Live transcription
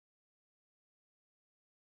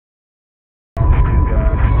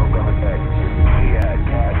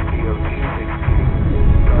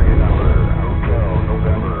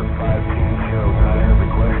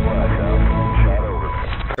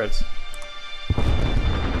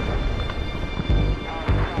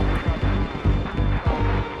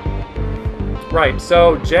Right,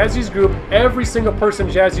 so Jazzy's group, every single person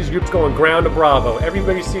in Jazzy's group's going ground to Bravo.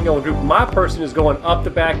 Everybody's seeing the group. My person is going up the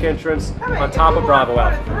back entrance on top of Bravo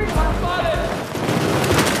Alpha.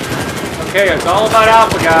 Okay, it's all about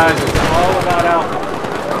Alpha, guys. It's all about Alpha.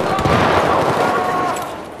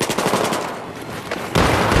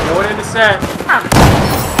 Going into set.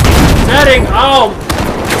 Setting! Oh!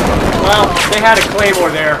 Well, they had a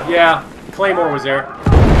Claymore there. Yeah, Claymore was there.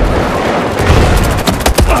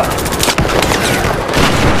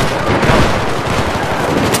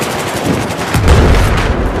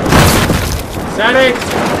 Setting!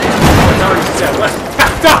 Oh, it's already set.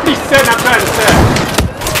 It's already set, I'm trying to set.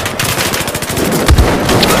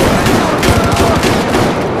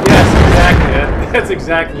 Yes, exactly it. That's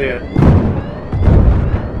exactly it.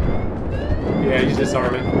 Yeah, he's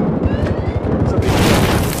disarming.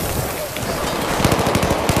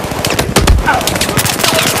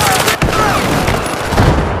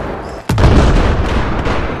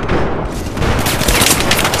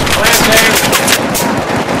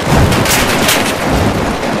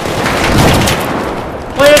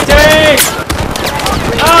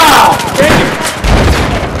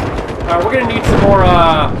 We're gonna need some more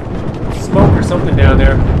smoke or something down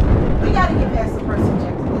there. We gotta get past the first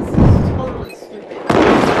objective. This is totally stupid.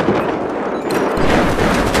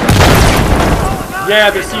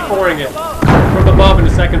 Yeah, they're C4ing it from above in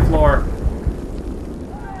the second floor.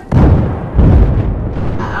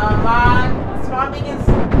 Swamping is.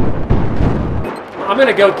 I'm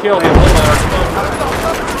gonna go kill him. Hold on.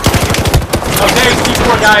 Okay,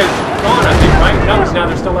 C4 guy is gone, I think, right? No, he's not.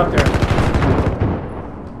 They're still up there.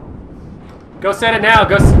 Go set it now.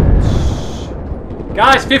 Go. Shh.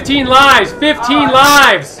 Guys, 15 lives. 15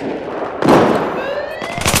 lives. They're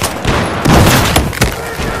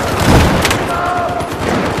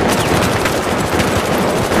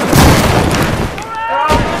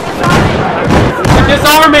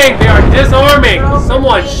disarming. They are disarming.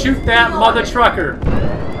 Someone shoot that mother trucker.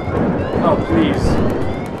 Oh, please.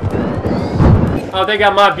 Oh, they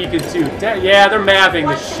got my beacon too. Yeah, they're mapping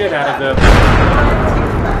the shit out of them.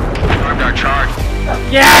 Charge.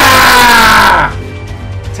 Yeah!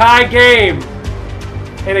 Tie game.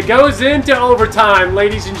 And it goes into overtime,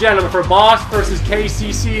 ladies and gentlemen, for Boss versus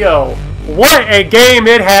KCCO. What a game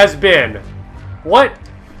it has been. What?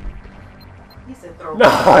 He said throw. No,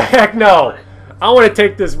 heck no. I want to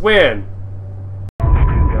take this win.